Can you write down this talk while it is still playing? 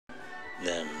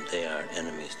then they are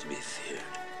enemies to be feared.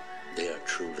 They are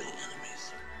truly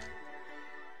enemies.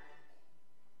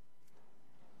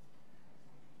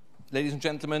 Ladies and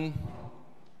gentlemen,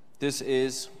 this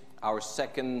is our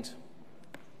second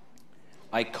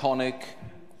iconic,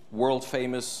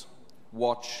 world-famous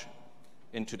watch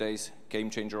in today's Game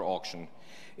Changer auction.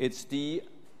 It's the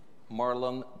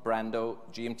Marlon Brando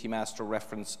GMT Master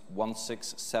Reference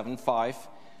 1675.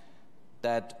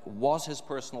 That was his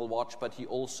personal watch, but he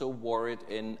also wore it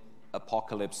in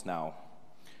Apocalypse Now.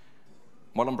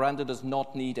 Marlon Brando does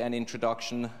not need an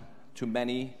introduction to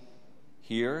many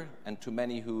here and to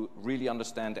many who really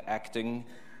understand acting,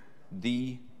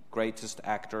 the greatest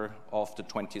actor of the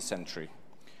 20th century.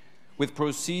 With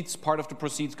proceeds, part of the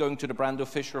proceeds going to the Brando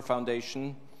Fisher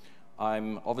Foundation,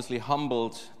 I'm obviously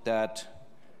humbled that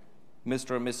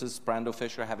Mr. and Mrs. Brando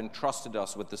Fisher have entrusted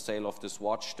us with the sale of this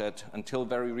watch that until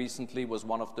very recently was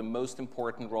one of the most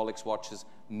important Rolex watches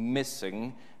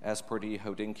missing as per the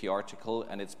Hodinkee article,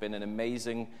 and it's been an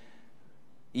amazing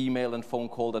email and phone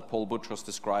call that Paul Boutros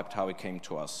described how it came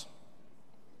to us.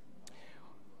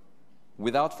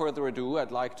 Without further ado,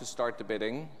 I'd like to start the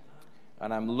bidding,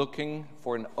 and I'm looking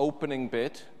for an opening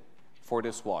bid for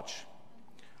this watch.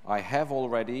 I have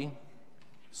already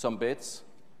some bids,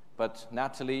 but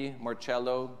Natalie,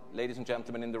 Marcello, ladies and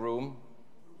gentlemen in the room,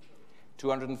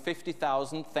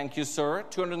 250,000, thank you, sir.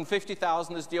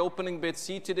 250,000 is the opening bid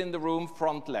seated in the room,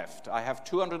 front left. I have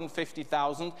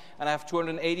 250,000, and I have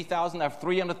 280,000, I have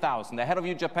 300,000. Ahead of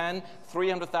you, Japan,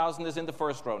 300,000 is in the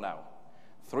first row now.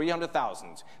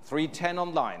 300,000, 310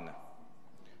 online.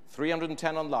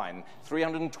 310 online,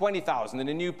 320,000 in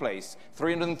a new place,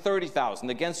 330,000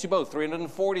 against you both,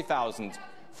 340,000,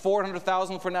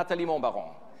 400,000 for Nathalie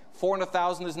Montbaron.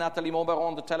 400,000 is Nathalie Montbaron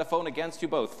on the telephone against you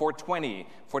both. 420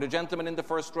 for the gentleman in the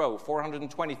first row.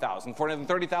 420,000.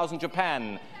 430,000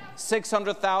 Japan.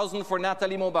 600,000 for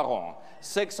Nathalie Montbaron.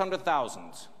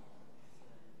 600,000.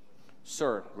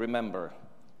 Sir, remember,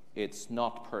 it's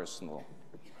not personal.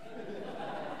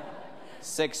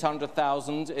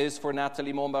 600,000 is for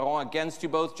Nathalie Montbaron. Against you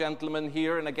both gentlemen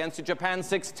here, and against you Japan,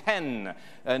 610.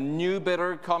 A new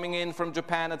bidder coming in from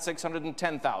Japan at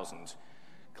 610,000.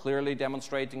 Clearly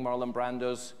demonstrating Marlon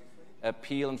Brando's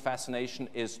appeal and fascination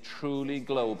is truly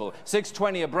global.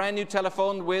 620, a brand new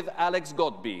telephone with Alex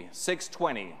Godby.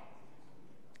 620.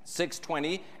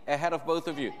 620, ahead of both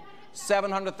of you.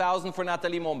 700,000 for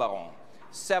Nathalie Montbaron.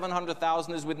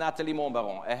 700,000 is with Nathalie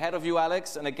Montbaron. Ahead of you,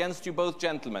 Alex, and against you both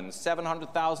gentlemen.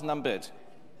 700,000 on bid.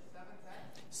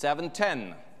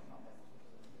 710.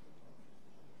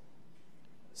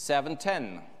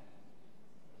 710.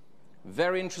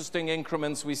 Very interesting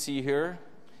increments we see here.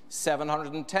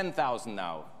 710,000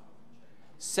 now.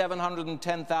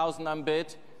 710,000 on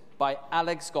bid by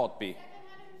Alex Godby.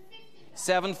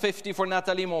 750 for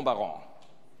Nathalie Montbaron.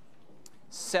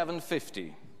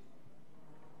 750.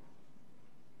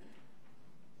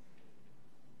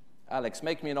 Alex,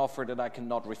 make me an offer that I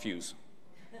cannot refuse.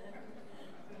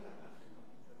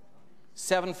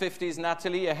 750 is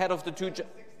Natalie, ahead of the two...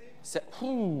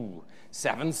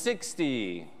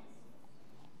 760.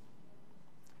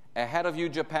 Ahead of you,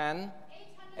 Japan.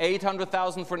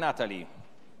 800,000 for Natalie.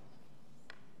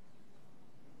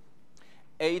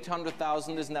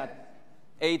 800,000 is Nat...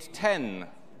 810.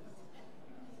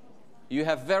 You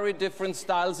have very different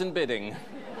styles in bidding.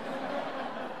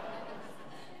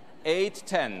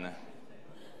 810.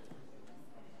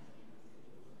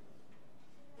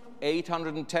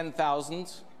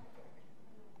 810,000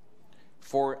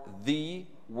 for the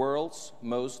world's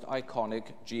most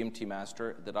iconic GMT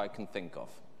master that I can think of.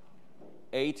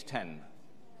 810.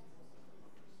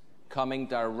 Coming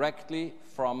directly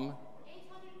from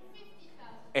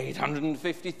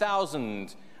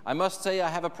 850,000. I must say I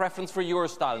have a preference for your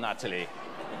style, Natalie.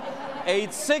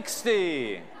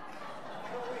 860.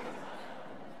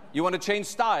 You want to change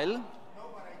style? No,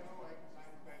 but I go around.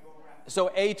 So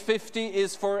 850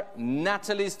 is for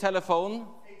Natalie's telephone.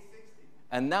 860.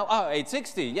 And now,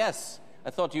 860, yes. I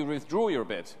thought you withdrew your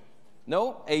bid.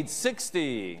 No,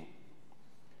 860.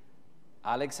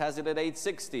 Alex has it at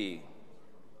 860.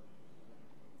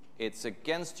 It's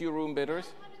against you, room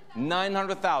bidders.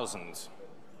 900,000.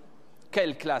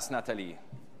 Quelle classe, Nathalie.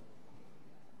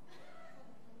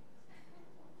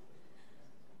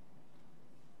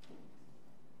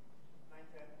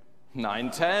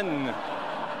 910.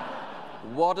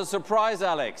 What a surprise,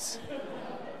 Alex.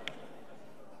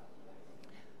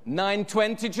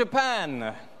 920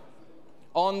 Japan.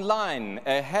 Online,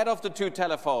 ahead of the two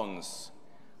telephones.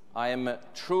 I am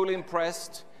truly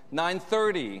impressed.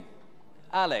 930.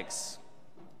 Alex.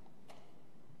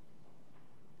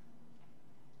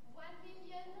 1,030,000.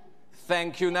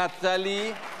 Thank you,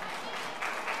 Natalie.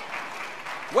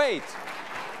 Wait.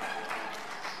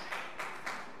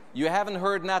 You haven't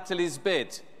heard Natalie's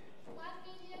bid.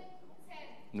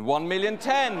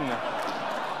 1,010,000.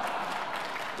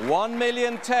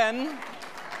 1,010,000.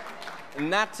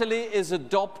 Natalie is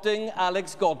adopting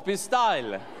Alex Godby's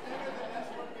style.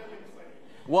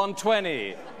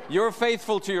 120. You're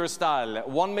faithful to your style.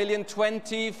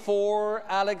 1,020,000 for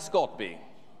Alex Godby.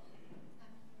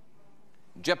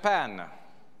 Japan.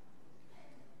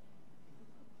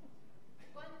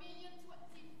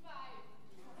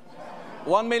 1,025,000.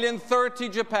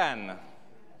 1,030,000 Japan.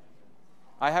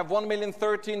 I have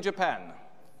 1,030,000 Japan.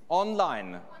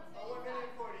 Online.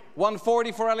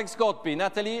 140 for Alex Godby.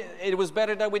 Natalie, it was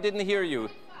better that we didn't hear you.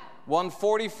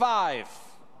 145.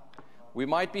 We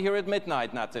might be here at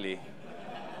midnight, Natalie.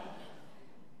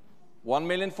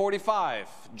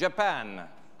 1,045,000. Japan.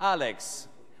 Alex.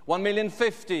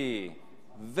 1,050,000.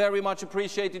 Very much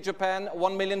appreciated, Japan.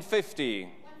 1,050,000.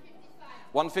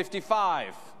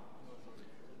 155.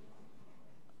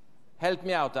 Help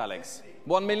me out, Alex.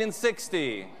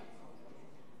 1,060,000.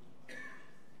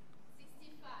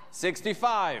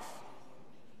 65.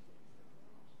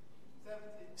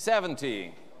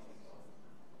 70.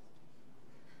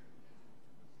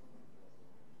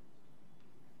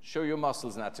 Show your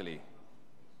muscles, Natalie.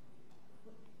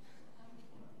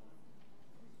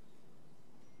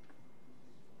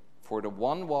 For the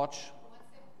one watch,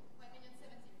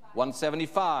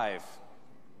 175.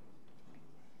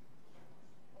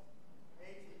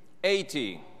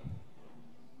 80.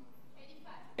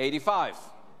 85.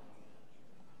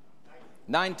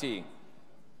 90.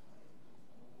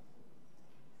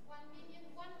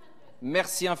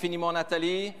 Merci infiniment,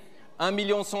 Nathalie.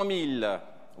 1,100,000.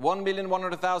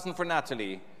 1,100,000 for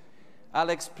Natalie.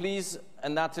 Alex, please,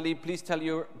 and Natalie, please tell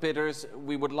your bidders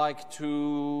we would like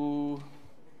to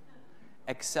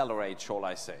accelerate, shall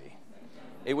I say.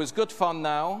 It was good fun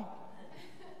now.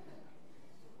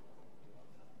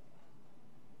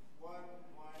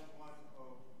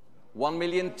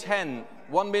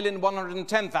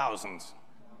 1,110,000.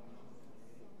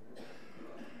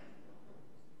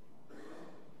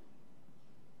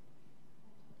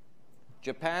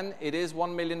 Japan, it is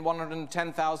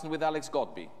 1,110,000 with Alex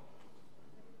Godby.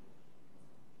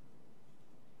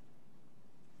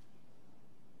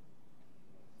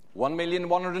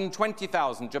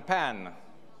 $1,120,000, Japan.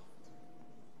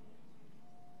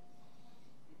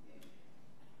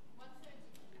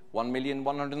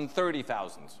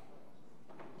 1,130,000.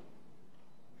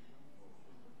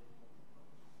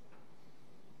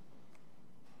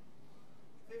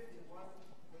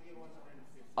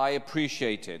 I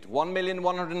appreciate it.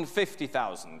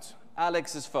 1,150,000.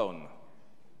 Alex's phone.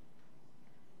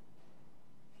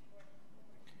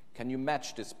 Can you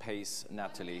match this pace,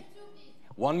 Natalie?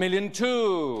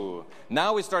 1,200,000.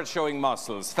 Now we start showing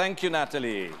muscles. Thank you,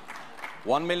 Natalie.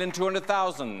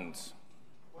 1,200,000.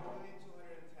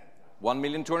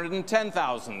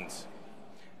 1,210,000.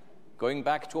 Going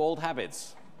back to old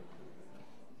habits.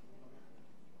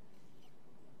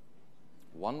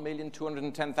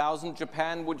 1,210,000.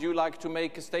 Japan, would you like to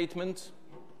make a statement?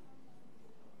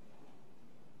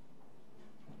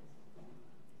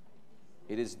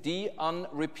 It is the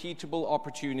unrepeatable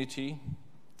opportunity,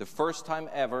 the first time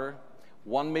ever,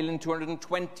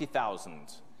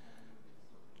 1,220,000.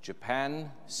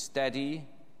 Japan, steady,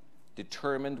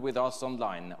 determined with us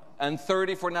online. And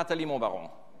 30 for Nathalie Montbaron.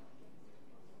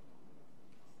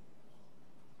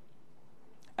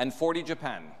 And 40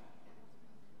 Japan.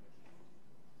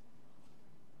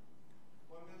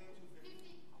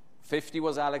 50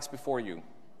 was Alex before you.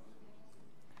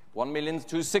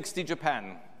 1,260,000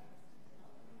 Japan.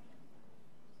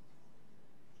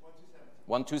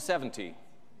 1,270,000.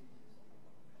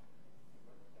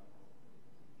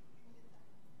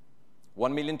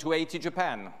 1,280,000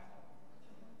 Japan. 1,080,000.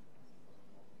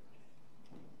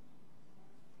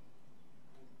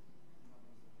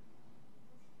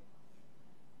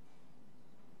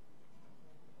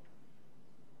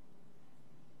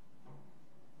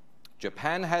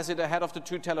 Japan has it ahead of the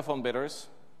two telephone bidders.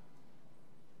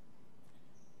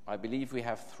 I believe we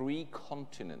have 3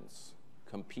 continents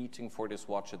competing for this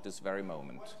watch at this very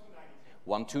moment.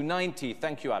 1,290,000.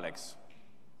 Thank you, Alex.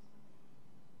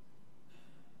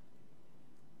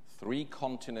 3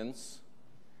 continents.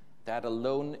 That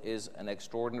alone is an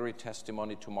extraordinary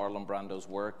testimony to Marlon Brando's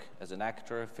work as an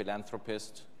actor,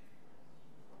 philanthropist,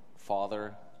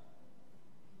 father.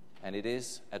 And it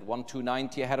is at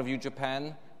 1,290,000 ahead of you,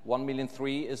 Japan.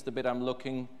 1,300,000 is the bid I'm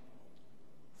looking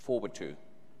forward to.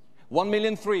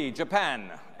 1,300,000,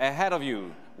 Japan, ahead of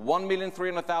you.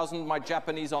 1,300,000, my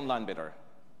Japanese online bidder.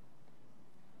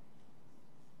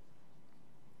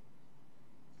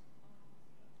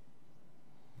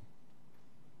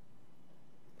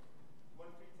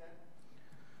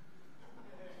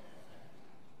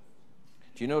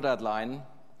 Do you know that line?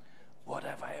 What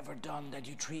have I ever done that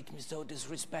you treat me so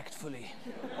disrespectfully?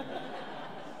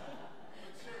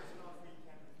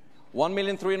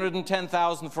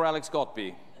 1,310,000 for Alex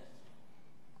Godby.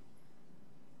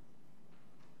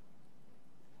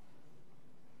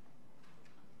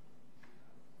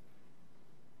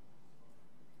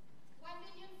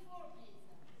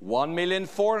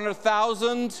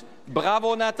 $1,400,000.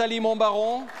 Bravo, Nathalie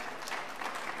Montbaron.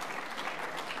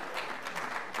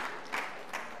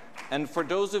 And for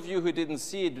those of you who didn't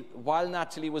see it, while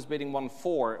Natalie was bidding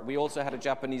 1.4, we also had a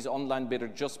Japanese online bidder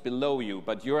just below you,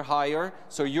 but you're higher,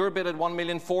 so your bid at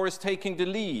 1,000,004 is taking the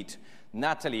lead.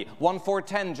 Natalie,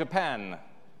 1.410, Japan.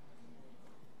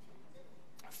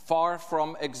 Far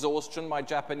from exhaustion, my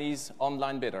Japanese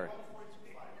online bidder.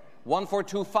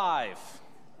 1.425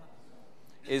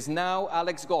 is now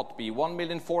Alex Godby,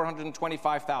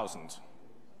 1,425,000.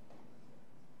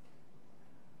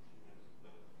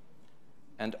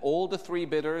 And all the three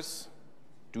bidders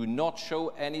do not show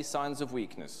any signs of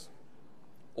weakness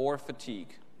or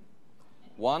fatigue.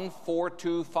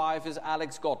 1.425 is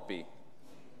Alex Godby.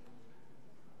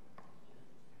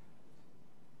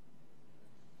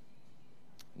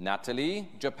 Natalie,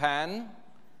 Japan,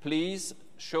 please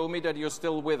show me that you're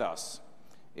still with us.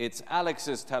 It's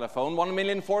Alex's telephone,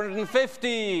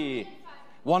 1,450,000.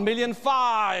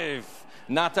 1,000,005.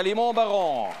 Nathalie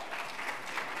Montbaron.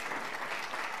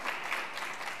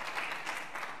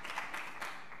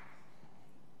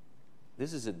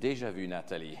 This is a déjà vu,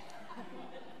 Natalie.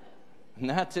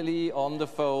 Natalie on the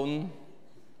phone,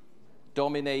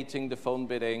 dominating the phone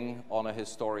bidding on a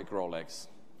historic Rolex.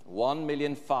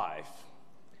 1,000,005.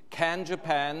 Can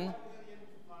Japan?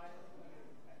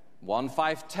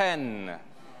 1,510.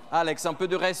 Alex, un peu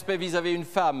de respect vis-à-vis une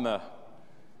femme.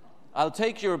 I'll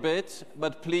take your bid,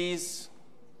 but please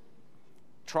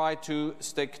try to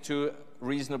stick to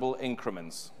reasonable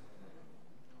increments.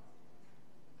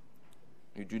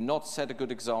 You do not set a good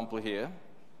example here.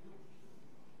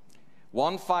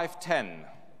 1,510.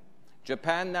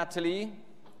 Japan, Natalie,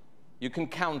 you can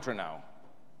counter now.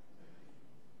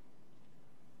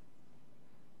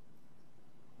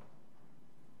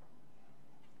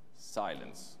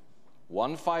 Silence.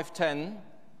 1,510.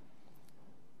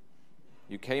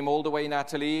 You came all the way,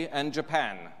 Natalie, and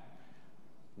Japan.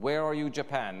 Where are you,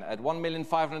 Japan? At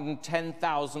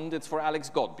 1,510,000, it's for Alex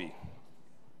Godby.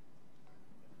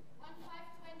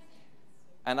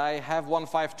 And I have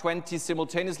 1,520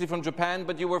 simultaneously from Japan,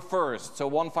 but you were first. So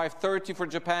 1,530 for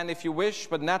Japan if you wish,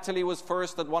 but Natalie was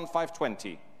first at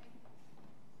 1,520.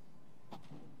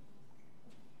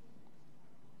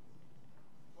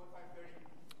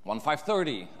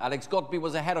 $1,530. Alex Godby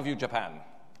was ahead of you, Japan.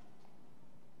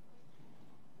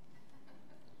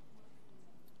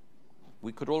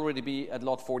 We could already be at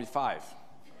lot 45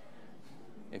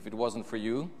 if it wasn't for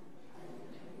you.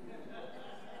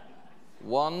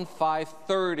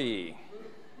 1,530.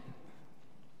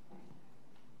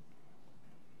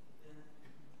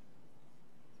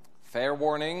 Fair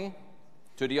warning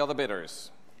to the other bidders.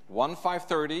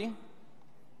 1,530.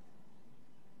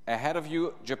 Ahead of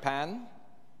you, Japan.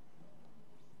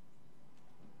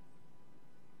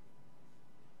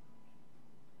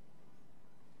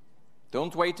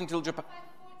 Don't wait until Japan.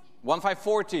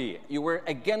 1,540. You were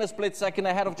again a split second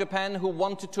ahead of Japan, who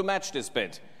wanted to match this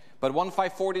bid. But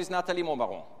 1,540 is Nathalie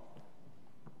Montbaron.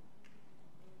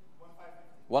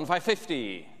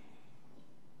 1,550.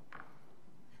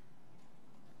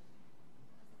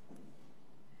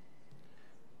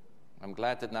 I'm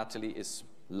glad that Natalie is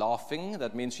laughing.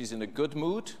 That means she's in a good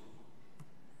mood.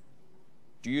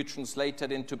 Do you translate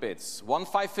that into bids?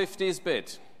 1,550 is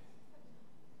bid.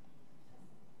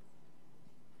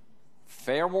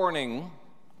 Fair warning,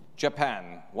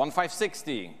 Japan.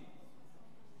 1,560.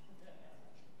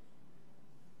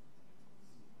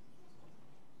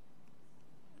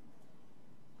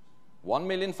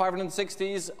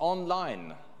 $1,560 is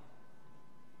online.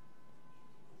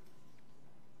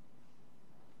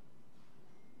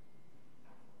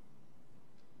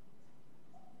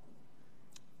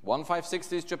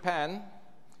 $1,560 is Japan.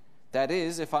 That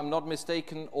is, if I'm not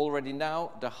mistaken already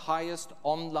now, the highest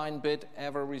online bid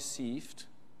ever received,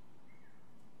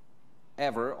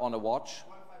 ever on a watch.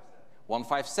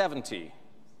 1,570.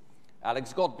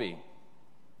 Alex Godby.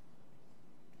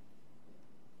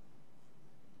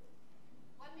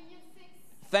 1,600,000.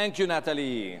 Thank you,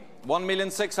 Natalie.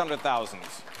 1,600,000.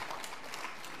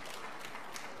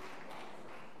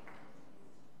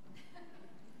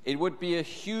 It would be a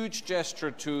huge gesture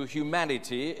to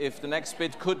humanity if the next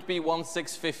bid could be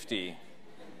 1,650.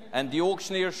 And the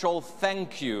auctioneer shall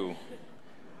thank you.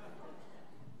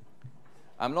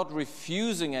 I'm not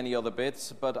refusing any other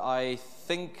bids, but I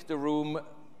think the room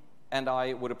and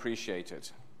I would appreciate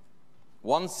it.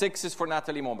 1.6 is for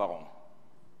Nathalie Montbaron.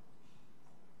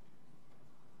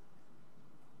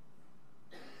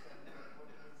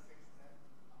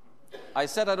 I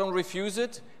said I don't refuse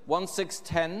it,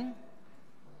 1.610,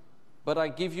 but I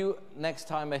give you next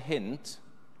time a hint.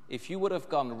 If you would have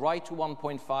gone right to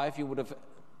 1.5, you would have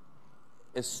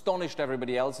astonished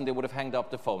everybody else and they would have hanged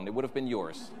up the phone. It would have been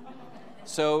yours.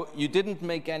 So you didn't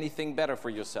make anything better for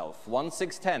yourself.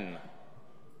 1.610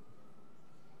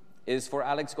 is for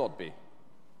Alex Godby.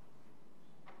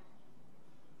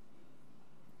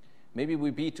 Maybe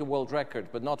we beat a world record,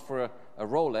 but not for a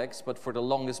Rolex, but for the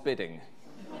longest bidding.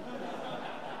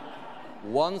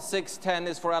 1.610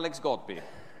 is for Alex Godby.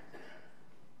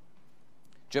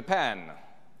 Japan,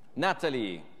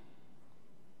 Nathalie.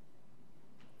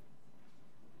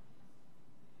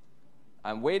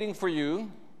 I'm waiting for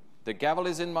you. The gavel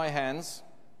is in my hands.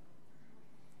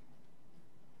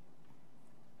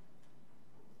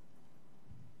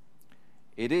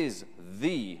 It is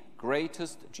the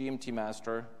greatest GMT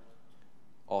master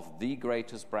of the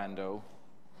greatest Brando,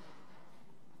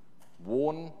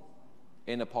 worn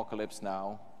in Apocalypse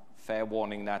Now. Fair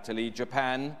warning, Nathalie.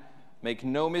 Japan, make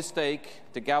no mistake,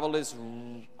 the gavel is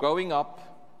going up.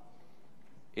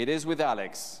 It is with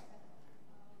Alex.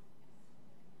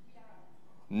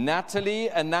 Nathalie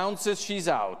announces she's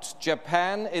out.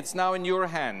 Japan, it's now in your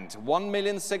hand.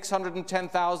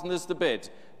 1,610,000 is the bid.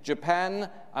 Japan,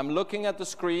 I'm looking at the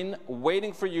screen,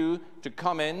 waiting for you to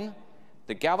come in.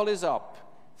 The gavel is up.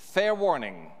 Fair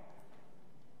warning.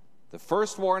 The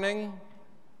first warning.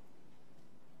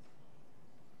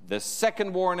 The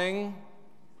second warning.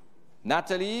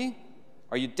 Nathalie,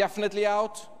 are you definitely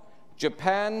out?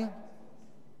 Japan.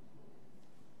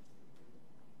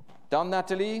 Done,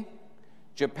 Nathalie?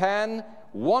 Japan,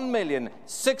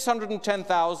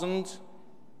 1,610,000.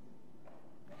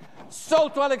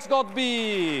 Sold to Alex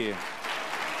Godby.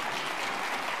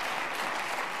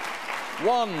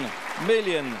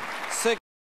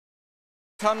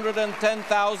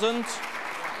 1,610,000.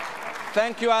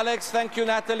 Thank you, Alex. Thank you,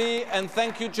 Nathalie. And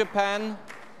thank you, Japan,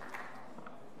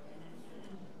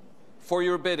 for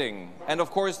your bidding. And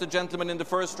of course, the gentleman in the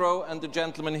first row and the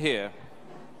gentleman here.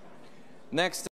 Next.